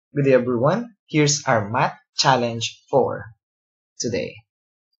Good day everyone, here's our math challenge for today.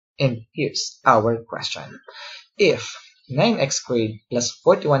 And here's our question. If 9x squared plus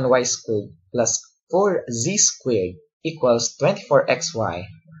 41y squared plus 4z squared equals 24xy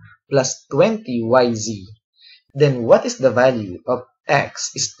plus 20yz, then what is the value of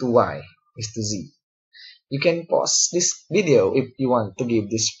x is to y is to z? You can pause this video if you want to give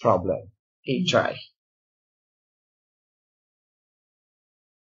this problem a try.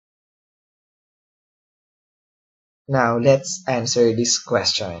 Now let's answer this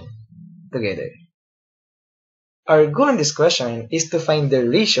question together. Our goal in this question is to find the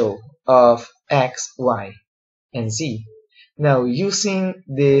ratio of x, y, and z. Now, using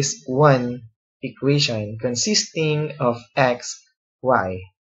this one equation consisting of x, y,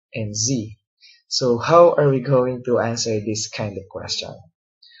 and z. So, how are we going to answer this kind of question?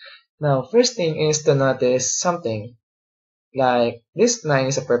 Now, first thing is to notice something like this 9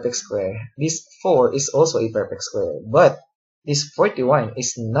 is a perfect square, this 4 is also a perfect square, but this 41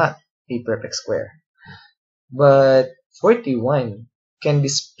 is not a perfect square. But 41 can be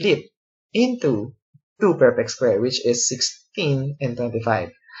split into two perfect square, which is 16 and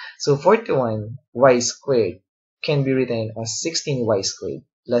 25. So 41y squared can be written as 16y squared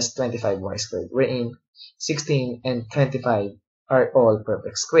plus 25y squared, wherein 16 and 25 are all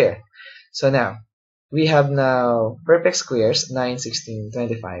perfect square. So now, we have now perfect squares 9, 16,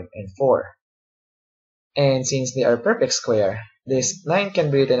 25, and 4. And since they are perfect square, this 9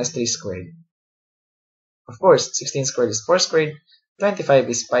 can be written as 3 squared. Of course, 16 squared is 4 squared, 25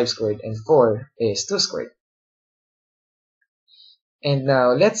 is 5 squared, and 4 is 2 squared. And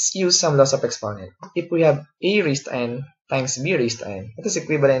now, let's use some laws of exponent. If we have a raised to n times b raised to n, it is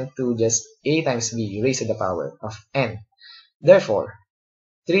equivalent to just a times b raised to the power of n. Therefore,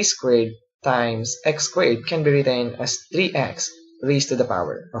 3 squared times x squared can be written as 3x raised to the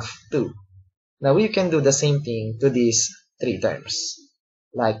power of 2. Now, we can do the same thing to these three terms,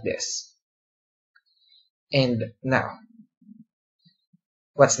 like this. And now,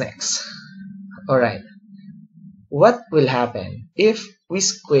 what's next? Alright, what will happen if we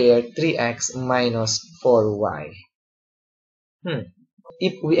square 3x minus 4y?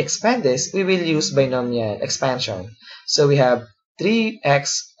 If we expand this, we will use binomial expansion. So we have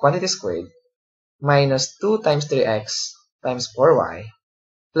 3x quantity squared minus 2 times 3x times 4y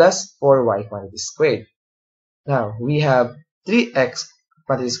plus 4y quantity squared. Now, we have 3x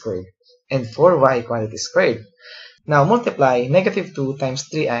quantity squared and 4y quantity squared. Now, multiply negative 2 times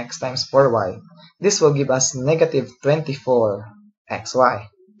 3x times 4y. This will give us negative 24xy.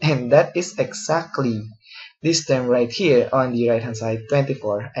 And that is exactly this term right here on the right hand side,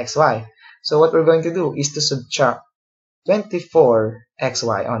 24xy. So what we're going to do is to subtract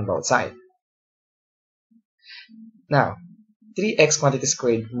 24xy on both sides. Now, 3x quantity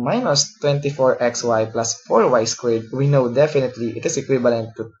squared minus 24xy plus 4y squared, we know definitely it is equivalent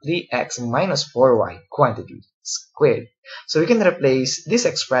to 3x minus 4y quantity squared. So we can replace this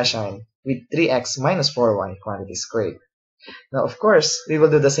expression with 3x minus 4y quantity squared. Now, of course, we will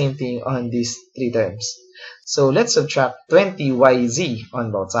do the same thing on these three terms. So let's subtract 20yz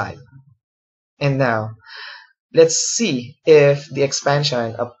on both sides. And now, let's see if the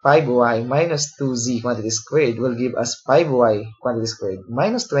expansion of 5y minus 2z quantity squared will give us 5y quantity squared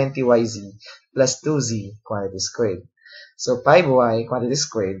minus 20yz plus 2z quantity squared. So 5y quantity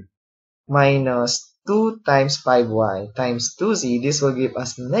squared minus 2 times 5y times 2z, this will give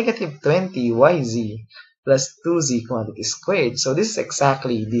us negative 20yz plus 2z quantity squared. So this is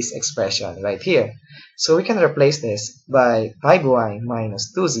exactly this expression right here. So we can replace this by 5y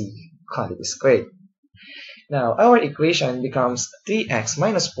minus 2z quantity squared. Now, our equation becomes 3x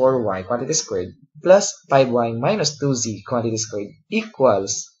minus 4y quantity squared plus 5y minus 2z quantity squared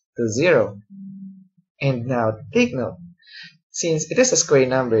equals to 0. And now, take note, since it is a square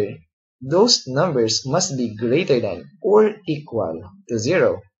number, those numbers must be greater than or equal to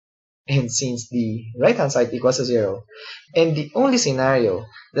 0. And since the right-hand side equals to 0, and the only scenario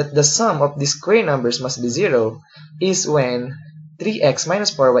that the sum of the square numbers must be 0 is when 3x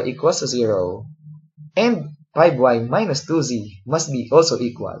minus 4y equals to 0, and 5y minus 2z must be also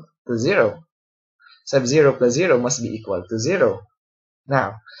equal to 0. So 0 plus 0 must be equal to 0.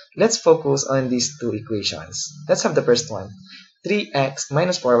 Now, let's focus on these two equations. Let's have the first one. 3x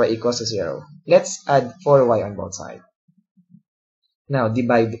minus 4y equals to 0. Let's add 4y on both sides. Now,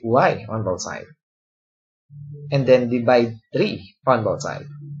 divide y on both sides. And then divide 3 on both sides.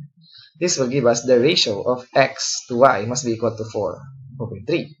 This will give us the ratio of x to y must be equal to 4 over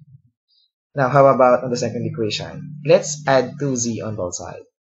 3. Now, how about on the second equation? Let's add 2z on both sides.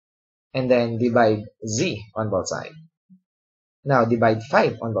 And then divide z on both sides. Now divide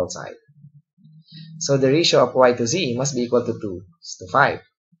 5 on both sides. So the ratio of y to z must be equal to 2 to 5.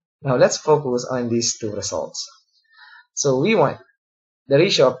 Now let's focus on these two results. So we want the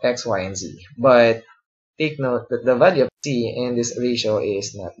ratio of x, y, and z. But take note that the value of z in this ratio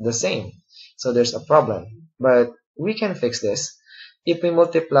is not the same. So there's a problem. But we can fix this if we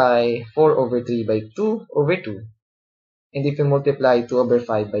multiply 4 over 3 by 2 over 2. And if we multiply 2 over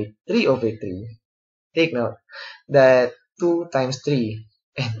 5 by 3 over 3, take note that 2 times 3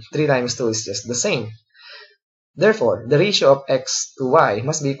 and 3 times 2 is just the same. Therefore, the ratio of x to y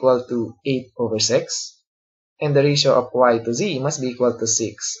must be equal to 8 over 6. And the ratio of y to z must be equal to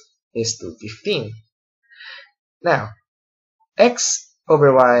 6 is to 15. Now, x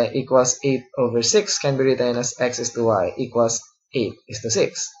over y equals 8 over 6 can be written as x is to y equals 8 is to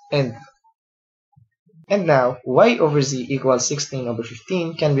 6. And now, y over z equals 16 over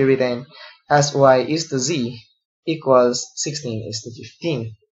 15 can be written as y is to z equals 16 is to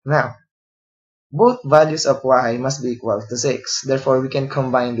 15. Now, both values of y must be equal to 6. Therefore, we can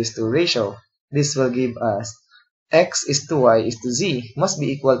combine these two ratios. This will give us x is to y is to z must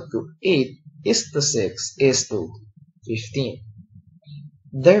be equal to 8 is to 6 is to 15.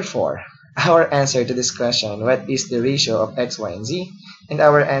 Therefore, our answer to this question, what is the ratio of x, y, and z? And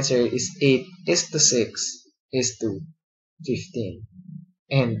our answer is 8 is to 6 is to 15.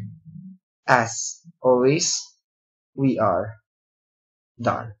 And as always, we are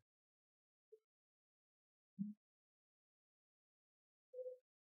done.